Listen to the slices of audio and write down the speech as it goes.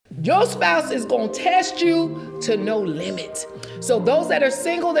Your spouse is going to test you to no limit. So those that are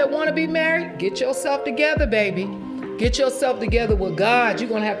single that want to be married, get yourself together, baby. Get yourself together with God. You're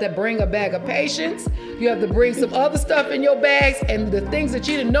going to have to bring a bag of patience. You have to bring some other stuff in your bags, and the things that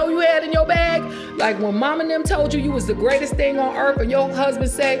you didn't know you had in your bag. Like when mom and them told you was the greatest thing on earth and your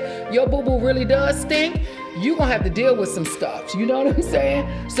husband said your boo-boo really does stink, you're going to have to deal with some stuff. You know what I'm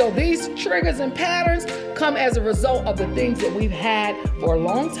saying? So these triggers and patterns come as a result of the things that we've had for a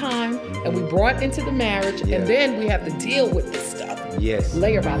long time and we brought into the marriage, and then we have to deal with this stuff. Yes.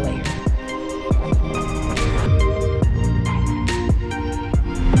 Layer by layer.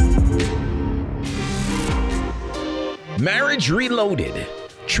 Marriage Reloaded,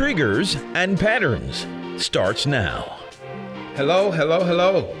 Triggers and Patterns starts now. Hello.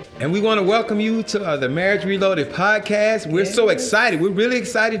 And we want to welcome you to the Marriage Reloaded podcast. We're so excited. We're really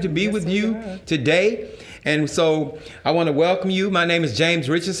excited to be with you today. And so I want to welcome you. My name is James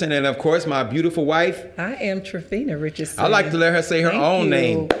Richardson, and of course, my beautiful wife. I am Trypehena Richardson. I like to let her say her own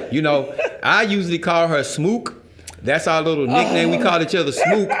name. You know, I usually call her Smook. That's our little nickname. We call each other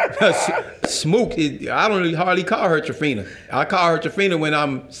Smook. Smook. I don't really hardly call her Trypehena. I call her Trypehena when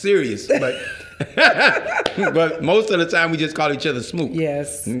I'm serious, but but most of the time we just call each other Smook.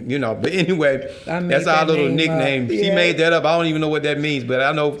 Yes. You know. But anyway, that's our little nickname. She made that up. I don't even know what that means, but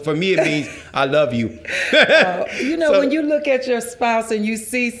I know for me it means I love you. When you look at your spouse and you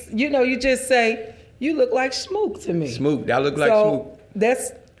see, you just say, "You look like Smook to me." Smook. I look like Smook.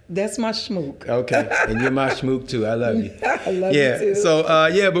 That's my schmook. Okay, and you're my schmook too. I love you. I love you too. So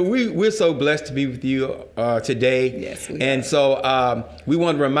but we're so blessed to be with you today. Yes, we and are. So we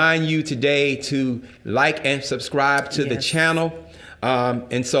want to remind you today to like and subscribe to the channel.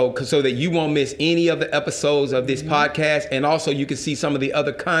 And so that you won't miss any of the episodes of this podcast, and also you can see some of the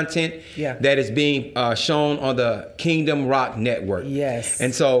other content that is being shown on the Kingdom Rock Network. Yes.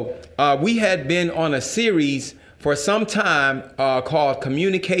 And so we had been on a series for some time called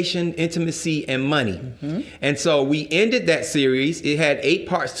Communication, Intimacy, and Money. Mm-hmm. And so we ended that series. It had 8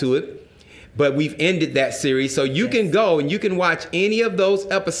 parts to it, but we've ended that series. So you can go and you can watch any of those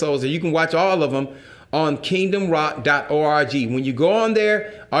episodes, or you can watch all of them on kingdomrock.org. When you go on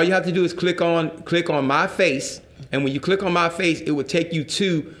there, all you have to do is click on my face. And when you click on my face, it will take you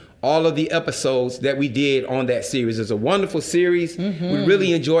to all of the episodes that we did on that series. It's a wonderful series. Mm-hmm. We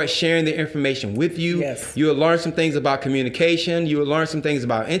really enjoy sharing the information with you. Yes. You'll learn some things about communication. You'll learn some things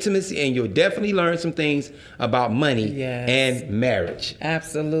about intimacy, and you'll definitely learn some things about money and marriage.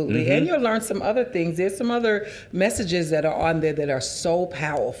 Absolutely. Mm-hmm. And you'll learn some other things. There's some other messages that are on there that are so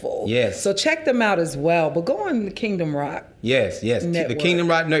powerful. Yes. So check them out as well. But go on the Kingdom Rock. Yes. Network. The Kingdom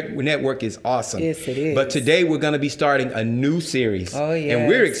Rock Network is awesome. Yes, it is. But today we're going to be starting a new series. Oh, yes. And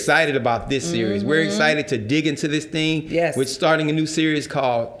we're excited about this series. Mm-hmm. We're excited to dig into this thing. Yes. We're starting a new series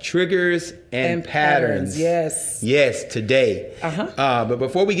called Triggers and Patterns. Yes. Yes, today. But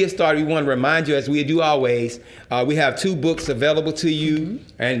before we get started, we want to remind you, as we do always, we have 2 books available to you,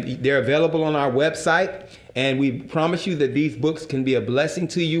 and they're available on our website. And we promise you that these books can be a blessing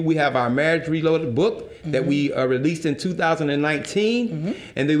to you. We have our Marriage Reloaded book that we released in 2019.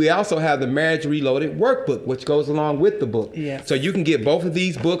 And then we also have the Marriage Reloaded workbook, which goes along with the book. Yes. So you can get both of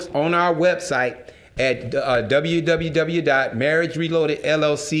these books on our website at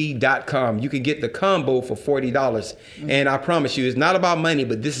www.marriagereloadedllc.com. You can get the combo for $40. And I promise you, it's not about money,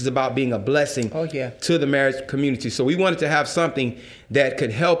 but this is about being a blessing to the marriage community. So we wanted to have something that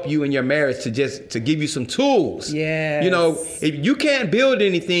could help you in your marriage to give you some tools. Yes. You know, if you can't build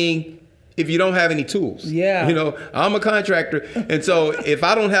anything if you don't have any tools. Yeah. You know, I'm a contractor. And so if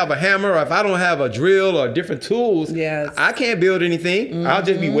I don't have a hammer, or if I don't have a drill or different tools, I can't build anything. I'll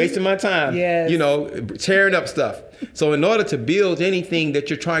just be wasting my time, tearing up stuff. So in order to build anything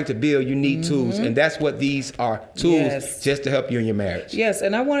that you're trying to build, you need tools. And that's what these are, tools just to help you in your marriage. Yes,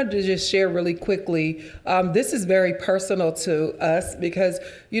 and I wanted to just share really quickly, this is very personal to us because,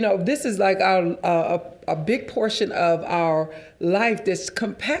 this is like a big portion of our life that's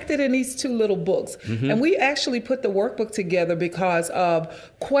compacted in these 2 little books. And we actually put the workbook together because of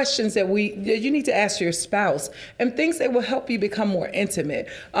questions that you need to ask your spouse and things that will help you become more intimate.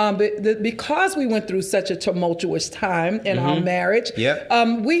 Because we went through such a tumultuous time in our marriage,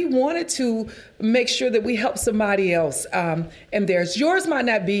 we wanted to make sure that we help somebody else. And yours might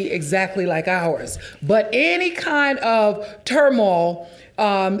not be exactly like ours, but any kind of turmoil,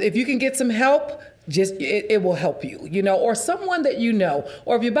 if you can get some help, it will help you, or someone that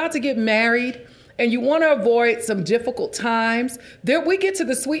or if you're about to get married, and you want to avoid some difficult times, there we get to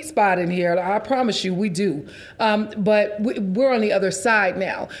the sweet spot in here. I promise you, we do. But we're on the other side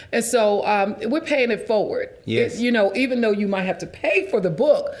now, and so we're paying it forward. Yes. Even though you might have to pay for the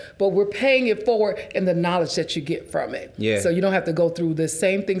book, but we're paying it forward in the knowledge that you get from it. Yeah. So you don't have to go through the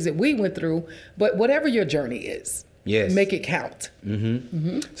same things that we went through, but whatever your journey is. Yes. Make it count.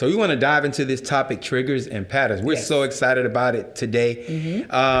 So we want to dive into this topic, triggers and patterns. We're so excited about it today.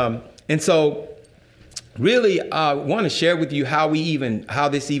 And so really want to share with you how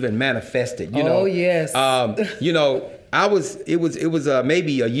this even manifested. Yes. It was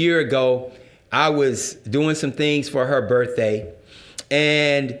maybe a year ago, I was doing some things for her birthday.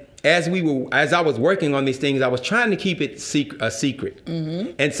 And as I was working on these things, I was trying to keep it a secret.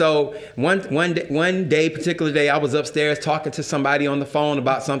 And so one particular day, I was upstairs talking to somebody on the phone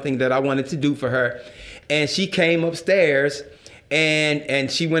about something that I wanted to do for her. And she came upstairs and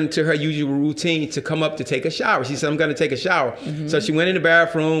she went into her usual routine to come up to take a shower. She said, I'm going to take a shower. So she went in the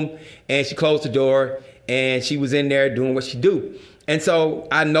bathroom and she closed the door and she was in there doing what she do. And so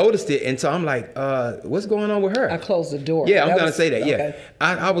I noticed it, and so I'm like, what's going on with her? I closed the door. Yeah, I'm going to say that, yeah.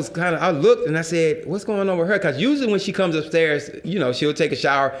 Okay. I looked and I said, what's going on with her? Because usually when she comes upstairs, she'll take a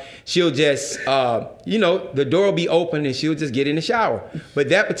shower. She'll just, the door will be open and she'll just get in the shower. But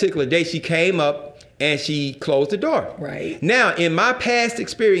that particular day, she came up and she closed the door. Right. Now, in my past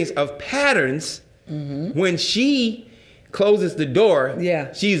experience of patterns, when she closes the door,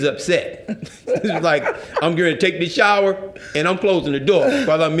 she's upset. It's like, I'm going to take the shower and I'm closing the door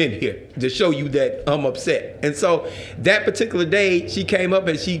while I'm in here to show you that I'm upset. And so that particular day, she came up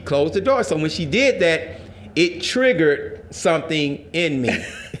and she closed the door. So when she did that, it triggered something in me.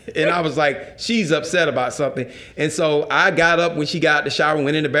 And I was like, she's upset about something. And so I got up when she got out the shower,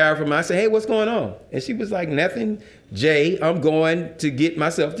 went in the bathroom. I said, hey, what's going on? And she was like, nothing, Jay, I'm going to get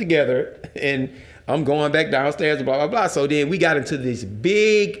myself together and I'm going back downstairs, blah, blah, blah. So then we got into this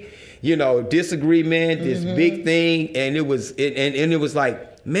big, disagreement, this big thing. And it was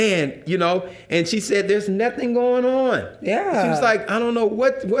like, man, and she said, there's nothing going on. Yeah. She was like, I don't know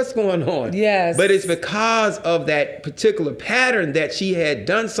what's going on. Yes. But it's because of that particular pattern that she had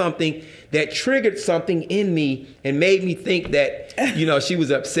done something that triggered something in me and made me think that, she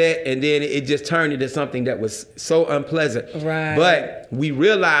was upset, and then it just turned into something that was so unpleasant. Right. But we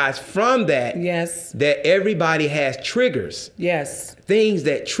realized from that, that everybody has triggers. Yes. Things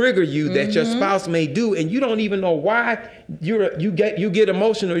that trigger you that your spouse may do, and you don't even know why you get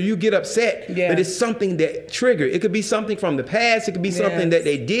emotional or you get upset. Yeah. But it's something that triggered. It could be something from the past. It could be something that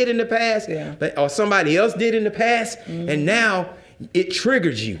they did in the past, or somebody else did in the past, and now it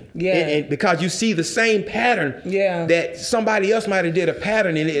triggers you. And because you see the same pattern that somebody else might have did a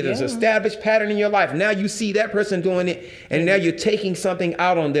pattern, and it is an established pattern in your life. Now you see that person doing it, and now you're taking something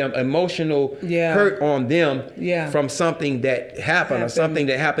out on them, emotional hurt on them from something that happened or something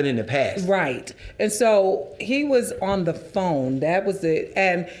that happened in the past. Right. And so he was on the phone. That was it.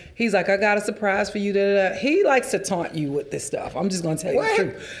 And he's like, I got a surprise for you. He likes to taunt you with this stuff. I'm just going to tell you the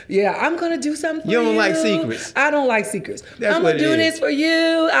truth. Yeah, I'm going to do something for you. You don't like secrets. I don't like secrets. That's I'm what going to do this for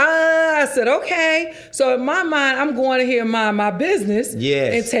you. I said, okay. So in my mind, I'm going to hear my business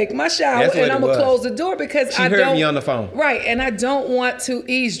and take my shower. And I'm going to close the door because she heard me on the phone. Right. And I don't want to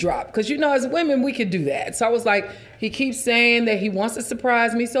eavesdrop because, as women, we can do that. So I was like, he keeps saying that he wants to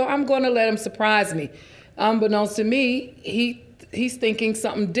surprise me. So I'm going to let him surprise me. Unbeknownst to me, he's thinking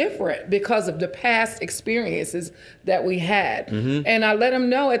something different because of the past experiences that we had. And I let him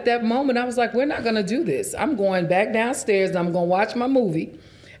know at that moment, I was like, we're not going to do this. I'm going back downstairs and I'm going to watch my movie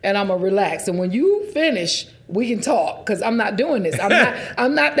and I'm going to relax. And when you finish, we can talk because I'm not doing this.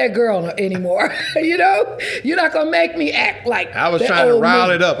 I'm not that girl anymore. You're not going to make me act like I was trying to rile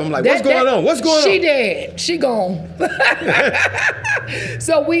it up. I'm like, what's going on? What's going on? She dead. She gone.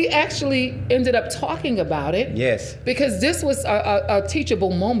 So we actually ended up talking about it. Yes. Because this was a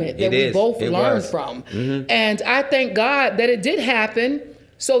teachable moment that we both learned from. And I thank God that it did happen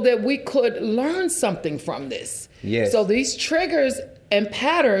so that we could learn something from this. Yes. So these triggers and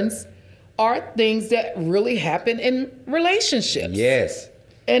patterns are things that really happen in relationships. Yes.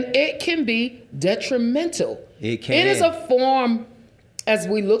 And it can be detrimental. It can. It is a form, as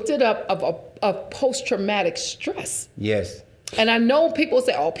we looked it up, of post-traumatic stress. Yes. And I know people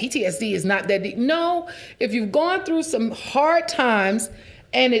say, oh, PTSD is not that deep. No, if you've gone through some hard times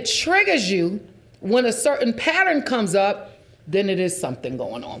and it triggers you when a certain pattern comes up, then it is something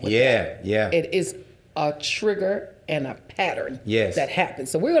going on with that. Yeah. It is a trigger and a pattern that happens.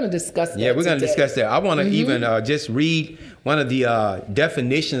 So we're going to discuss that. Yeah, we're going to discuss that. I want to even just read one of the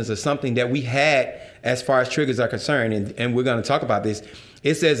definitions of something that we had as far as triggers are concerned, and we're going to talk about this.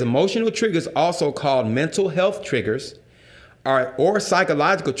 It says emotional triggers, also called mental health triggers, or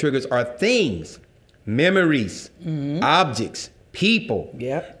psychological triggers, are things, memories, objects, people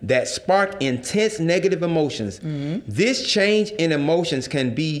that spark intense negative emotions. This change in emotions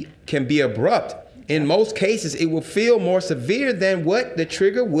can be abrupt. In most cases, it will feel more severe than what the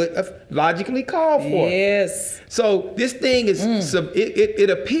trigger would have logically called for. Yes. So this thing is, it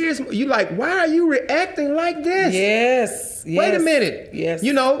appears, you like, why are you reacting like this? Yes. Wait a minute. Yes.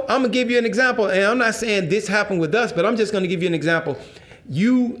 You know, I'm going to give you an example, and I'm not saying this happened with us, but I'm just going to give you an example.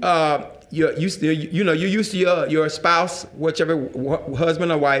 You're used to your spouse, whichever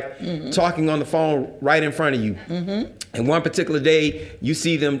husband or wife, talking on the phone right in front of you. And one particular day, you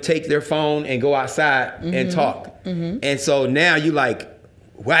see them take their phone and go outside and talk. And so now you like,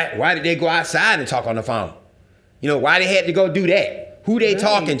 why did they go outside and talk on the phone? You know, why they had to go do that? Who they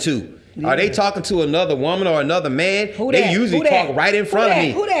talking to? Yeah. Are they talking to another woman or another man? They usually talk right in front of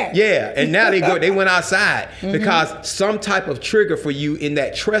me. Who that? Yeah, and now they went outside because some type of trigger for you in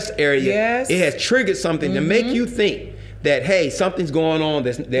that trust area, it has triggered something to make you think that, hey, something's going on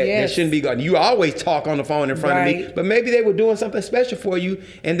that shouldn't be going. You always talk on the phone in front of me, but maybe they were doing something special for you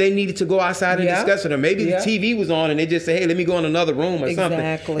and they needed to go outside and discuss it. Or maybe the TV was on and they just say, hey, let me go in another room or something.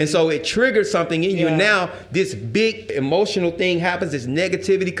 And so it triggered something in you. And now this big emotional thing happens, this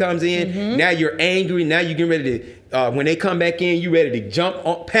negativity comes in. Now you're angry. Now you're getting ready to, when they come back in, you ready to jump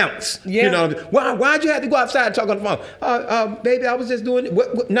on, pounce. You know, why'd you have to go outside and talk on the phone? Baby, I was just doing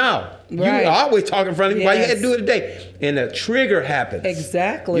it. No. You were always talking in front of me. Why you had to do it today? And a trigger happens.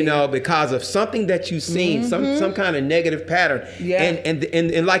 Exactly. You know, because of something that you've seen, some kind of negative pattern.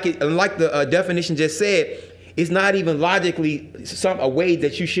 And like the definition just said, it's not even logically a way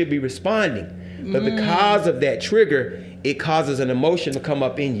that you should be responding. But because of that trigger, it causes an emotion to come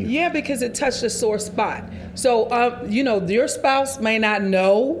up in you. Yeah, because it touched a sore spot. So, your spouse may not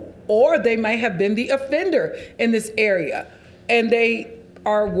know, or they may have been the offender in this area. And they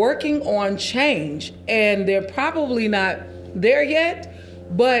are working on change, and they're probably not there yet,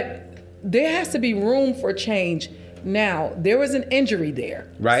 but there has to be room for change now. There was an injury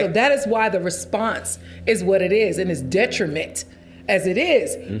there. Right. So that is why the response is what it is, and it's detriment as it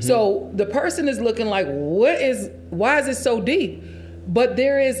is. So the person is looking like, why is it so deep? But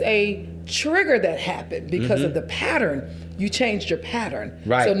there is a trigger that happened because of the pattern. You changed your pattern.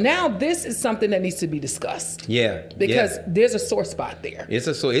 Right. So now this is something that needs to be discussed. Yeah. Because there's a sore spot there.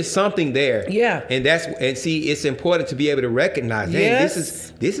 It's something there. Yeah. And see, it's important to be able to recognize, hey,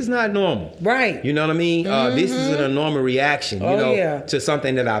 this is not normal. Right. You know what I mean? This is an abnormal reaction, to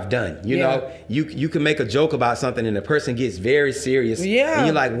something that I've done. You know, you can make a joke about something and the person gets very serious. Yeah. And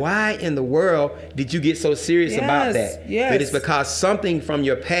you're like, why in the world did you get so serious about that? Yes. But it's because something from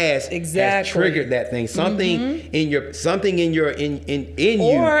your past has triggered that thing. Something in your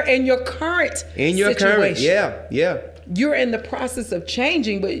or in your current situation. You're in the process of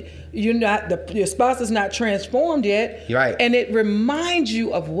changing, but your spouse is not transformed yet. Right. And it reminds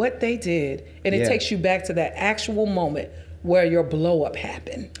you of what they did, and it takes you back to that actual moment where your blow up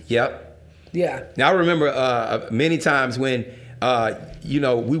happened. Yep. Yeah. Now I remember many times when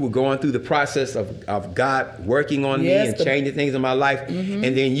we were going through the process of God working on me and changing things in my life, and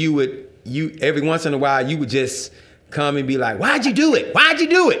then you every once in a while you would just come and be like, why'd you do it? Why'd you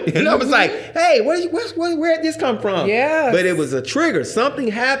do it? And I was like, hey, where'd this come from? Yeah. But it was a trigger. Something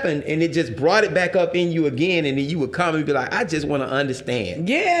happened and it just brought it back up in you again. And then you would come and be like, I just want to understand.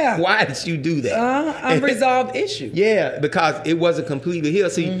 Yeah. Why did you do that? Unresolved issue. Yeah, because it wasn't completely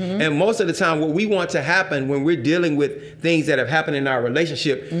healed. See, and most of the time what we want to happen when we're dealing with things that have happened in our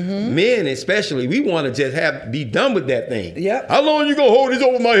relationship, men especially, we want to just be done with that thing. Yep. How long you gonna hold this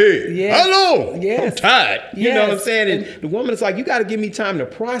over my head? Yes. How long? Yes. I'm tired. You know what I'm saying? And And the woman is like, you got to give me time to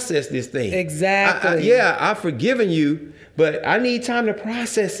process this thing. Exactly. I've forgiven you, but I need time to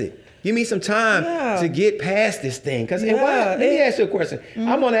process it. Give me some time to get past this thing. Let me ask you a question.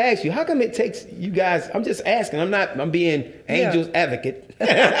 I'm going to ask you, how come it takes you guys, I'm just asking, I'm being angel's advocate.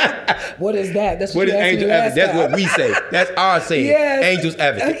 What is that? That's what is angel advocate? That's what we say. That's our saying. Yes. Angel's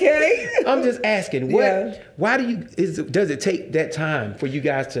advocate. Okay. I'm just asking, why does it take that time for you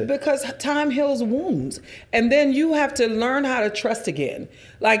guys to? Because time heals wounds. And then you have to learn how to trust again.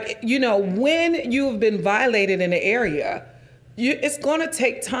 Like, when you have been violated in an area, it's going to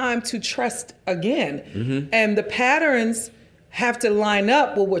take time to trust again. And the patterns have to line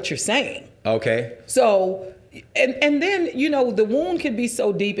up with what you're saying. Okay. So, and then, the wound can be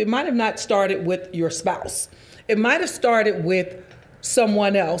so deep, it might have not started with your spouse. It might have started with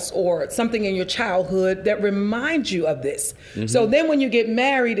someone else or something in your childhood that reminds you of this. So then when you get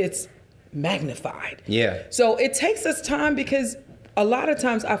married, it's magnified. Yeah. So it takes us time because a lot of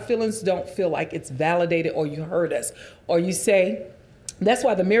times our feelings don't feel like it's validated, or you hurt us, or you say, that's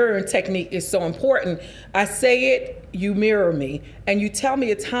why the mirroring technique is so important. I say it, you mirror me, and you tell me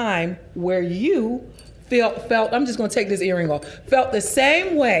a time where you felt, I'm just going to take this earring off, felt the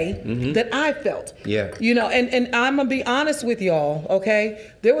same way that I felt. Yeah. You know, and I'm going to be honest with y'all, okay?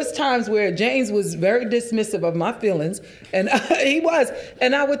 There was times where James was very dismissive of my feelings, and he was.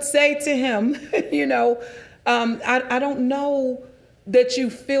 And I would say to him, you know, I don't know that you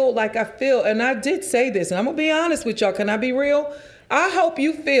feel like I feel. And I did say this, and I'm going to be honest with y'all. Can I be real? I hope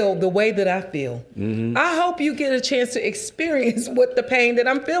you feel the way that I feel. I hope you get a chance to experience what the pain that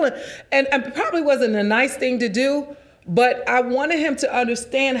I'm feeling. And it probably wasn't a nice thing to do, but I wanted him to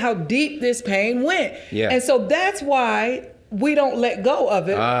understand how deep this pain went. Yeah. And so that's why we don't let go of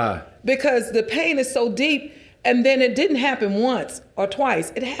it, because the pain is so deep. And then it didn't happen once or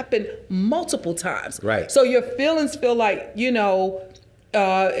twice. It happened multiple times. Right. So your feelings feel like, you know,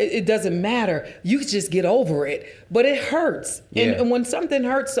 it doesn't matter. You just get over it. But it hurts. Yeah. And when something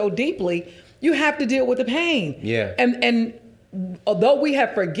hurts so deeply, you have to deal with the pain. Yeah. And although we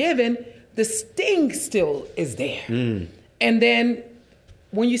have forgiven, the sting still is there. And then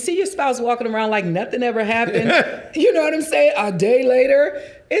when you see your spouse walking around like nothing ever happened, you know what I'm saying? A day later,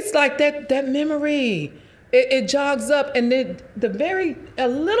 it's like that memory. It jogs up, and then a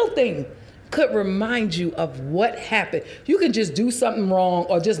little thing could remind you of what happened. You can just do something wrong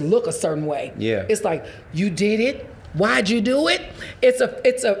or just look a certain way. Yeah. It's like, you did it? Why'd you do it? It's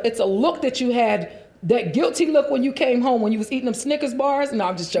a look that you had, that guilty look when you came home when you was eating them Snickers bars. No,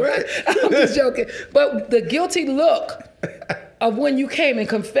 I'm just joking. Right. I'm just joking. But the guilty look of when you came and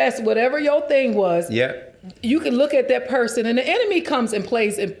confessed whatever your thing was. Yeah. You can look at that person, and the enemy comes and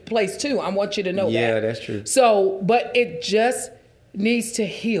plays in place too. I want you to know that. Yeah, that's true. So, but it just needs to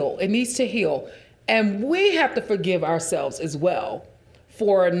heal. It needs to heal. And we have to forgive ourselves as well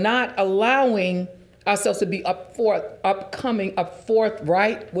for not allowing ourselves to be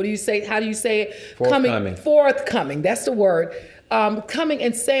forthright. What do you say? How do you say it? Forthcoming. That's the word. Coming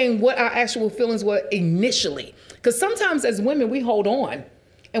and saying what our actual feelings were initially. Because sometimes as women, we hold on.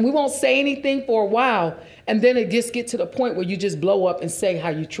 And we won't say anything for a while, and then it just gets to the point where you just blow up and say how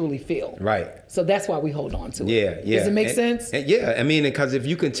you truly feel. Right. So that's why we hold on to it. Yeah. Does it make sense? Yeah, I mean, because if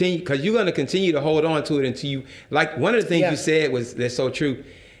you continue, because you're going to continue to hold on to it until you, like one of the things you said that's so true,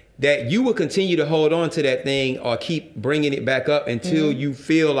 that you will continue to hold on to that thing or keep bringing it back up until you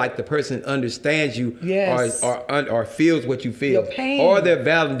feel like the person understands you or feels what you feel. Your pain. Or they're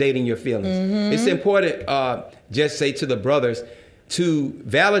validating your feelings. It's important, just say to the brothers, to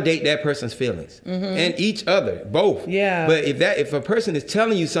validate that person's feelings and each other, both. Yeah. But if a person is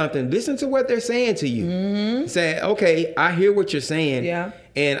telling you something, listen to what they're saying to you. Say, okay, I hear what you're saying. Yeah.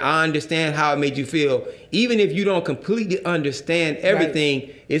 And I understand how it made you feel. Even if you don't completely understand everything,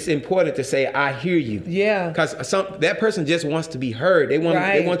 it's important to say, I hear you. Yeah. Because that person just wants to be heard. They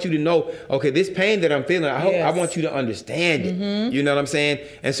want you to know, okay, this pain that I'm feeling, I want you to understand it. You know what I'm saying?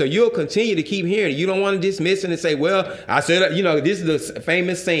 And so you'll continue to keep hearing it. You don't want to dismiss it and say, well, I said, you know, this is the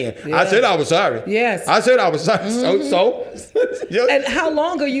famous saying. Yeah. I said I was sorry. Yes. I said I was sorry. So. And how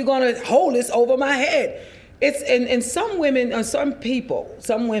long are you going to hold this over my head? It's and some women, some people,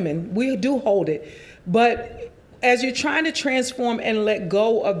 some women, we do hold it. But as you're trying to transform and let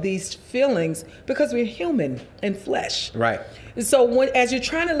go of these feelings, because we're human and flesh. Right. And so as you're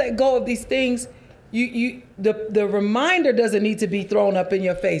trying to let go of these things, the reminder doesn't need to be thrown up in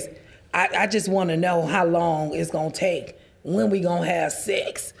your face. I just want to know how long it's going to take, when we going to have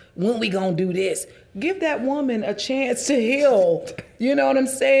sex, when we going to do this. Give that woman a chance to heal. You know what I'm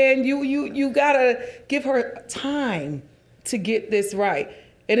saying? You gotta give her time to get this right.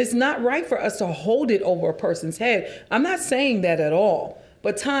 And it's not right for us to hold it over a person's head. I'm not saying that at all.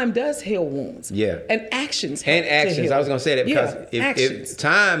 But time does heal wounds. Yeah. And actions help to heal. I was going to say that because if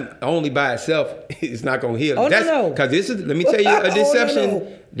time only by itself is not going to heal. Oh, no. Because let me tell you a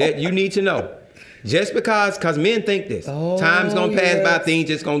deception that you need to know. Just because men think this. Time's going to pass by, things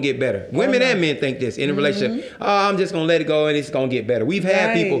just going to get better. Women and men think this in a relationship. Oh, I'm just going to let it go and it's going to get better. We've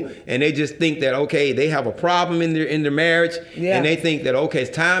had people and they just think that, okay, they have a problem in their marriage and they think that, okay, as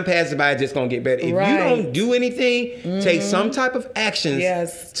time passes by, it's just going to get better. If you don't do anything, take some type of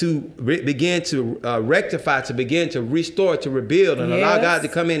actions to begin to rectify, to begin to restore, to rebuild and allow God to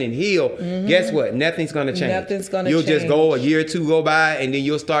come in and heal, guess what? Nothing's going to change. Nothing's going to change. You'll just go a year or two go by and then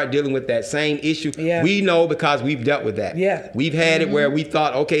you'll start dealing with that same issue. Yeah. We know because we've dealt with that. Yeah. We've had it where we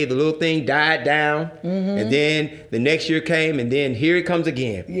thought, okay, the little thing died down, and then the next year came, and then here it comes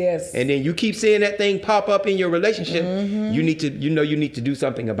again. Yes. And then you keep seeing that thing pop up in your relationship. You need to do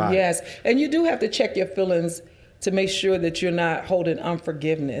something about it. Yes. And you do have to check your feelings to make sure that you're not holding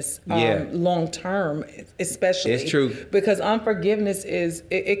unforgiveness long term, especially. It's true. Because unforgiveness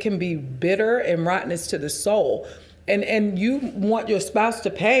it can be bitter and rottenness to the soul. And you want your spouse to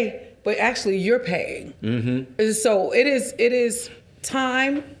pay, but actually you're paying. Mm-hmm. So it is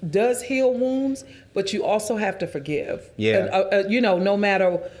time does heal wounds, but you also have to forgive. Yeah. And, no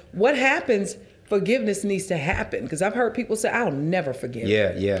matter what happens, forgiveness needs to happen. Because I've heard people say, I'll never forgive.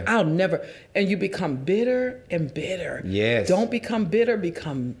 Yeah. I'll never. And you become bitter and bitter. Yes. Don't become bitter,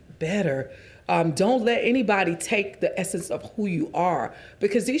 become better. Don't let anybody take the essence of who you are,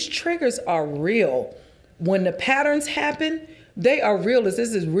 because these triggers are real. When the patterns happen, they are real. This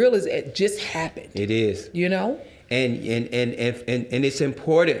is real as it just happened. It is. And it's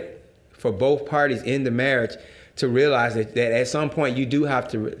important for both parties in the marriage to realize that at some point you do have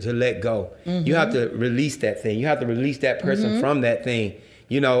to let go. Mm-hmm. You have to release that thing. You have to release that person from that thing.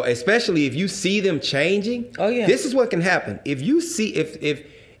 Especially if you see them changing. Oh yeah. This is what can happen. If you see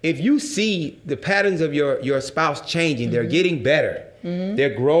if you see the patterns of your spouse changing, they're getting better. Mm-hmm.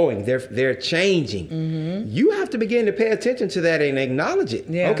 They're growing. They're changing. Mm-hmm. You have to begin to pay attention to that and acknowledge it.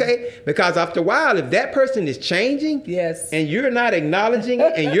 Yeah. Okay? Because after a while, if that person is changing, and you're not acknowledging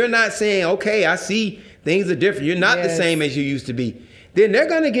it, and you're not saying, okay, I see things are different. You're not the same as you used to be. Then they're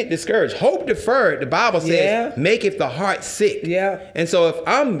going to get discouraged. Hope deferred, the Bible says, maketh the heart sick. Yeah. And so if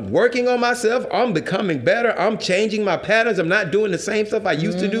I'm working on myself, I'm becoming better, I'm changing my patterns, I'm not doing the same stuff I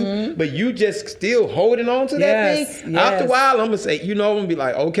used to do, but you just still holding on to that thing, after a while, I'm going to say, I'm going to be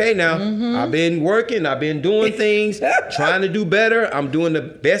like, okay, now, I've been working, I've been doing things, trying to do better, I'm doing the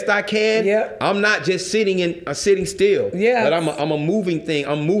best I can. Yeah. I'm not just sitting still, but I'm a moving thing.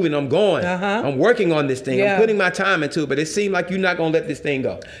 I'm moving, I'm going. I'm working on this thing, I'm putting my time into it, but it seemed like you're not going to let this thing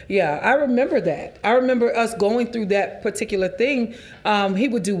go. Yeah, I remember that. I remember us going through that particular thing. He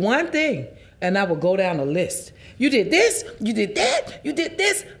would do one thing, and I would go down a list. You did this, you did that, you did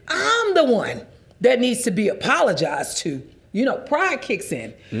this. I'm the one that needs to be apologized to. Pride kicks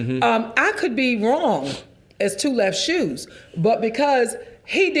in. Mm-hmm. I could be wrong as two left shoes, but because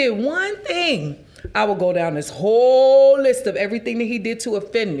he did one thing, I will go down this whole list of everything that he did to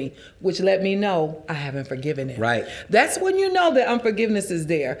offend me, which let me know I haven't forgiven him. Right. That's when you know that unforgiveness is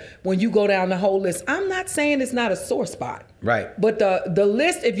there, when you go down the whole list. I'm not saying it's not a sore spot. Right. But the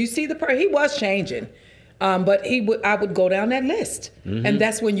list, if you see the person, he was changing, but I would go down that list. Mm-hmm. And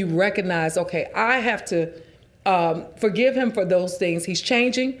that's when you recognize, okay, I have to forgive him for those things. He's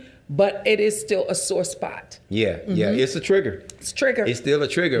changing, but it is still a sore spot. Yeah, it's a trigger. It's a trigger. It's still a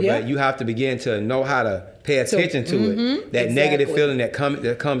trigger, but you have to begin to know how to pay attention to it. That negative feeling that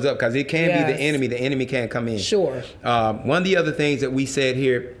comes up, because it can be the enemy. The enemy can come in. Sure. One of the other things that we said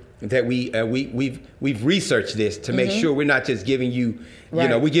here, that we've researched this to make sure we're not just giving you,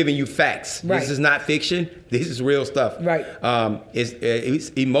 we're giving you facts. Right. This is not fiction. This is real stuff. Right.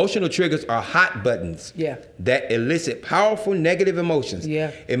 Emotional triggers are hot buttons that elicit powerful negative emotions.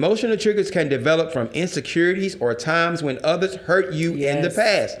 Yeah. Emotional triggers can develop from insecurities or times when others hurt you in the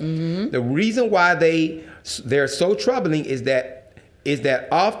past. Mm-hmm. The reason why they're so troubling is that they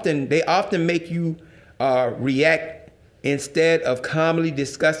often make you react instead of calmly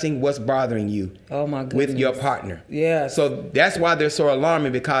discussing what's bothering you with your partner. Yeah. So that's why they're so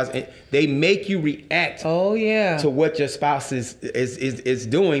alarming, because they make you react to what your spouse is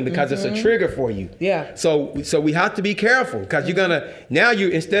doing, because it's a trigger for you. Yeah. So we have to be careful, because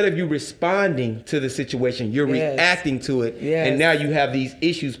instead of you responding to the situation, you're reacting to it. Yes. And now you have these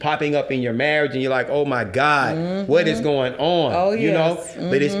issues popping up in your marriage, and you're like, oh my God, what is going on? Oh, yes.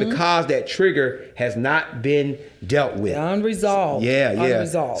 But it's because that trigger has not been dealt with. Unresolved. Yeah.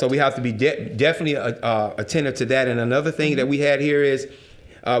 Unresolved. So we have to be definitely attentive to that. And another thing that we had here is,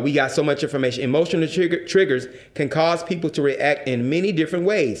 we got so much information. Emotional triggers can cause people to react in many different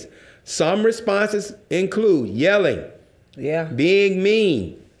ways. Some responses include yelling, being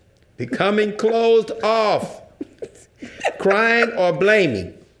mean, becoming closed off, crying, or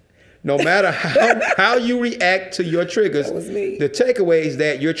blaming. No matter how you react to your triggers, the takeaway is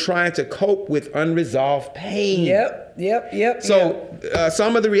that you're trying to cope with unresolved pain. Yep. So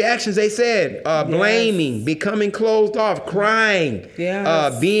some of the reactions they said, blaming, becoming closed off, crying,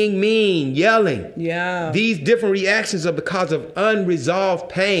 being mean, yelling. Yeah. These different reactions are because of unresolved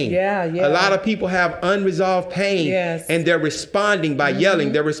pain. A lot of people have unresolved pain, and they're responding by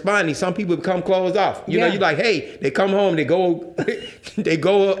yelling. They're responding. Some people become closed off. You're like, hey, they come home, they go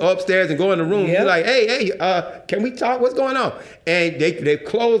upstairs and go in the room. You're like, hey, can we talk? What's going on? And they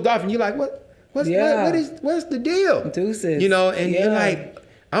closed off, and you're like, what's the deal? Deuces. And you're like,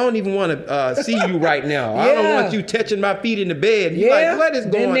 I don't even want to see you right now. I don't want you touching my feet in the bed. You're like, what is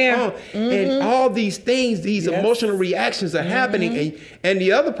going on? And all these things, these emotional reactions are happening, and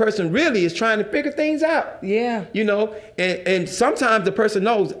the other person really is trying to figure things out. Yeah. You know, and sometimes the person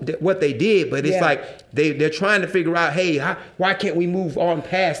knows what they did, but it's like they're trying to figure out, hey, why can't we move on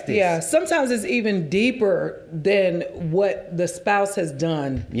past this? Yeah. Sometimes it's even deeper than what the spouse has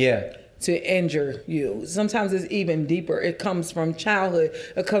done. Yeah. To injure you. Sometimes it's even deeper. It comes from childhood.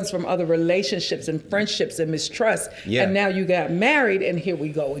 It comes from other relationships and friendships and mistrust. Yeah. And now you got married, and here we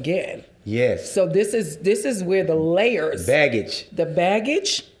go again. Yes. So this is where the layers, the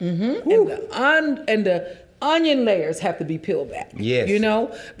baggage, and the onion layers have to be peeled back. Yes. You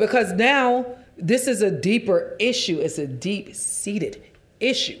know, because now this is a deeper issue. It's a deep-seated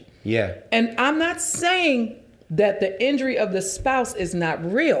issue. Yeah. And I'm not saying that the injury of the spouse is not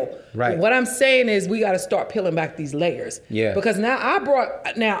real. Right. What I'm saying is we got to start peeling back these layers. Yeah. Because now I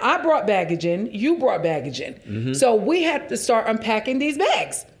brought baggage in, you brought baggage in. So we have to start unpacking these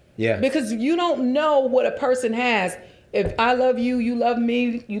bags. Yeah. Because you don't know what a person has. If I love you, you love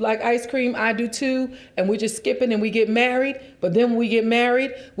me, you like ice cream, I do too, and we're just skipping and we get married, but then when we get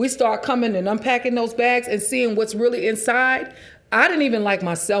married, we start coming and unpacking those bags and seeing what's really inside. I didn't even like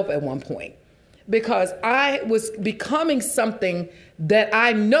myself at one point, because I was becoming something that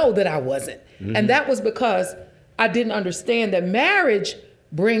I know that I wasn't. And that was because I didn't understand that marriage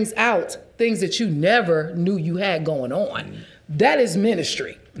brings out things that you never knew you had going on. That is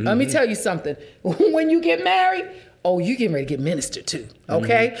ministry. Let me tell you something. When you get married, you're getting ready to get ministered to,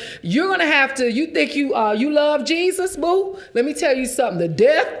 okay? You're gonna have to, you think you love Jesus, boo? Let me tell you something. The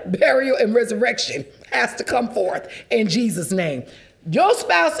death, burial, and resurrection has to come forth in Jesus' name. Your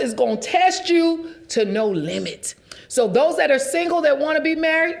spouse is going to test you to no limit. So those that are single that want to be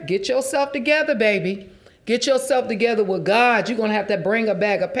married, get yourself together, baby. Get yourself together with God. You're going to have to bring a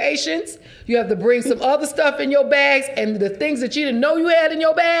bag of patience. You have to bring some other stuff in your bags, and the things that you didn't know you had in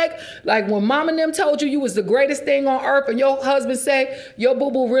your bag. Like when mom and them told you was the greatest thing on earth, and your husband say your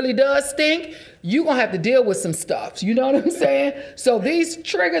boo-boo really does stink, you're going to have to deal with some stuff. You know what I'm saying? So these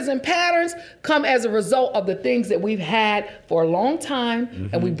triggers and patterns come as a result of the things that we've had for a long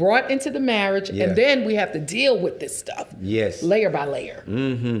time, and we brought into the marriage, and then we have to deal with this stuff. Yes. Layer by layer.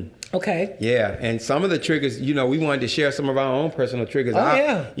 Okay. Yeah, and some of the triggers, we wanted to share some of our own personal triggers.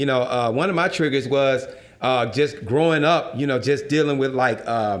 One of my triggers was just growing up, just dealing with like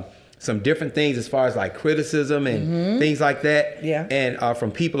some different things as far as like criticism and things like that. Yeah. And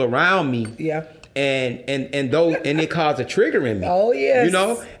from people around me. Yeah. And it caused a trigger in me. Oh yes.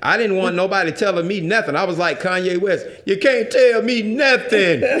 I didn't want nobody telling me nothing. I was like Kanye West. You can't tell me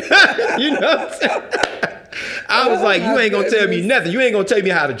nothing. You know what I'm saying? I was like, you ain't gonna tell me nothing. You ain't gonna tell me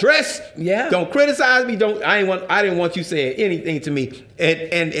how to dress. Yeah. Don't criticize me. I didn't want you saying anything to me.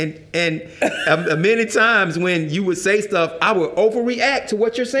 And many times when you would say stuff, I would overreact to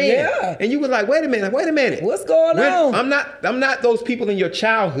what you're saying. Yeah. And you were like, wait a minute. What's going on? I'm not those people in your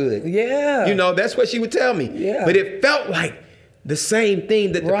childhood. Yeah. That's what she would tell me. Yeah. But it felt like the same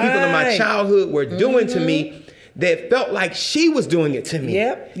thing that the people in my childhood were doing to me. That felt like she was doing it to me.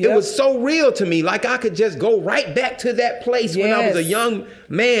 Yep. It was so real to me. Like I could just go right back to that place when I was a young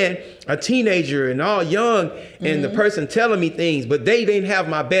man, a teenager and all young, and the person telling me things, but they didn't have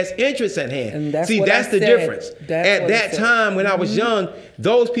my best interests at hand. And that's the difference. At that time when I was young,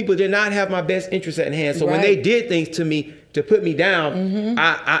 those people did not have my best interests at hand. So when they did things to me to put me down,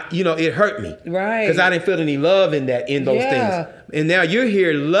 I it hurt me. Right. Because I didn't feel any love in those things. And now you're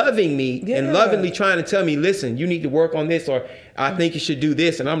here loving me and lovingly trying to tell me, listen, you need to work on this, or I think you should do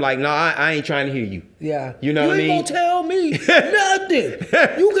this. And I'm like, no, I ain't trying to hear you. Yeah. You know what I mean? You ain't gonna tell me nothing.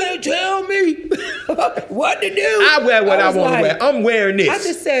 You can't tell me what to do. I wear what I want to wear. I'm wearing this.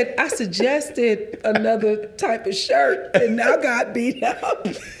 I suggested another type of shirt, and now got beat up.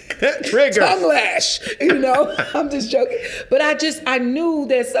 Trigger. Tongue lash. I'm just joking. But I knew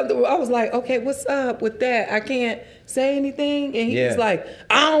that something, I was like, okay, what's up with that? I can't say anything. And he was like,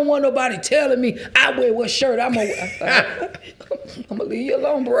 I don't want nobody telling me I wear what shirt I'm going to wear. I'm going to leave you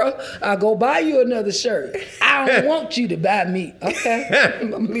alone, bro. I'll go buy you another shirt. I don't want you to buy me. Okay?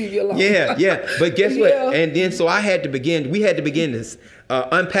 I'm going to leave you alone. Yeah. But guess what? And then so we had to begin to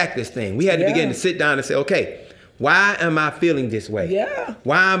unpack this thing. We had to begin to sit down and say, okay, why am I feeling this way? Yeah.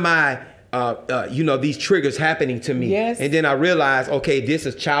 Why am I, these triggers happening to me? Yes. And then I realized, okay, this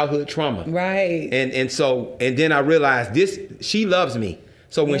is childhood trauma. Right. And then I realized she loves me.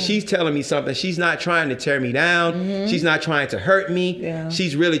 So when she's telling me something, she's not trying to tear me down. She's not trying to hurt me. Yeah.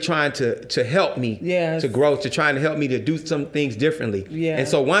 She's really trying to help me to grow, to trying to help me to do some things differently. Yeah. And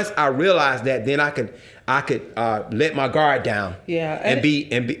so once I realized that, then I could let my guard down. Yeah.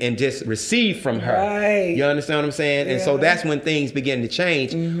 And just receive from her. Right. You understand what I'm saying? And so that's when things begin to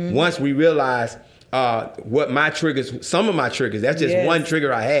change. Once we realize what my triggers, some of my triggers, that's just one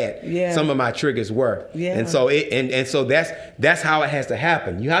trigger I had. Yeah. Some of my triggers were. Yeah. And so so that's how it has to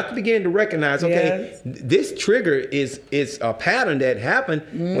happen. You have to begin to recognize, okay, this trigger is a pattern that happened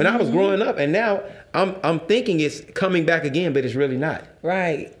when I was growing up, and now I'm thinking it's coming back again, but it's really not.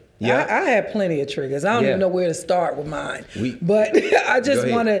 Right. Yeah. I had plenty of triggers. I don't even know where to start with mine. But I just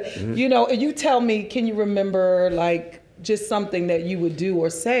want to, you tell me, can you remember like just something that you would do or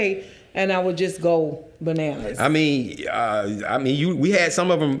say, and I would just go bananas? I mean, we had some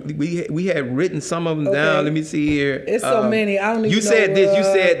of them. We had written some of them down. Let me see here. It's so many. I don't even know. You said this. You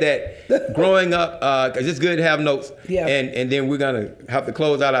said that growing up, because it's good to have notes. Yeah. And then we're gonna have to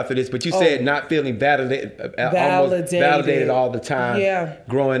close out after this. But you said not feeling validated all the time. Yeah.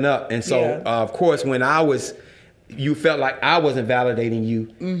 Growing up, and so of course when you felt like I wasn't validating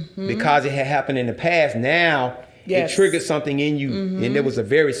you because it had happened in the past. Now. It triggered something in you, and there was a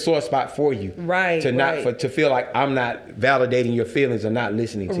very sore spot for you, to feel like I'm not validating your feelings or not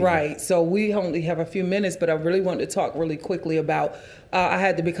listening to you. Right. So we only have a few minutes, but I really wanted to talk really quickly about. I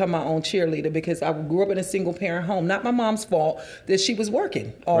had to become my own cheerleader because I grew up in a single parent home. Not my mom's fault that she was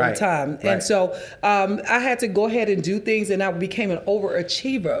working all the time, and so I had to go ahead and do things, and I became an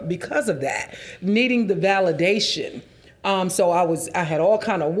overachiever because of that, needing the validation. So I had all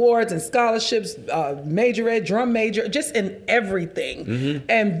kind of awards and scholarships, majorette, drum major, just in everything,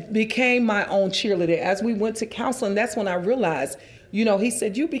 and became my own cheerleader. As we went to counseling, that's when I realized, he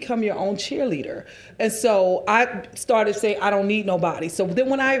said, you become your own cheerleader. And so I started saying, I don't need nobody. So then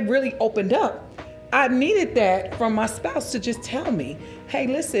when I really opened up, I needed that from my spouse to just tell me, hey,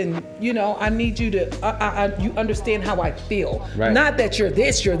 listen, I need you to, you understand how I feel. Right. Not that you're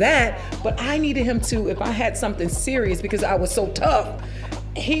this, you're that, but I needed him to, if I had something serious because I was so tough,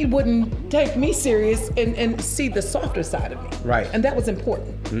 he wouldn't take me serious and see the softer side of me. Right. And that was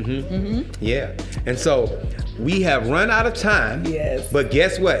important. Yeah. And so we have run out of time. Yes. But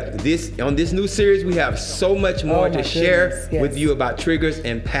guess what? On this new series, we have so much more to share with you about triggers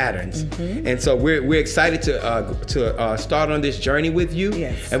and patterns. And so we're excited to start on this journey with you.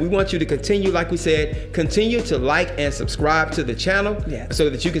 Yes. And we want you to continue, like we said, continue to like and subscribe to the channel so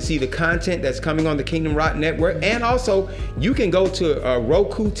that you can see the content that's coming on the Kingdom Rock Network. And also, you can go to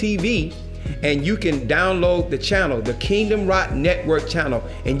Roku TV and you can download the channel, the Kingdom Rock Network channel,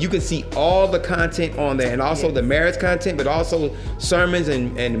 and you can see all the content on there, and also the marriage content, but also sermons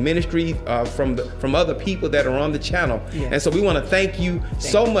and ministry from other people that are on the channel. And so we want to thank you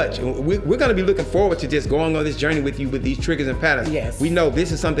so much. We're going to be looking forward to just going on this journey with you with these triggers and patterns. We know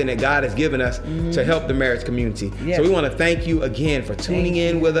this is something that God has given us to help the marriage community. So we want to thank you again for tuning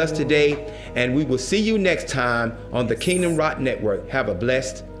in with us today, and we will see you next time on the Kingdom Rock Network. Have a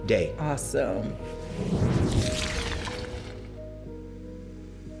blessed day. Awesome.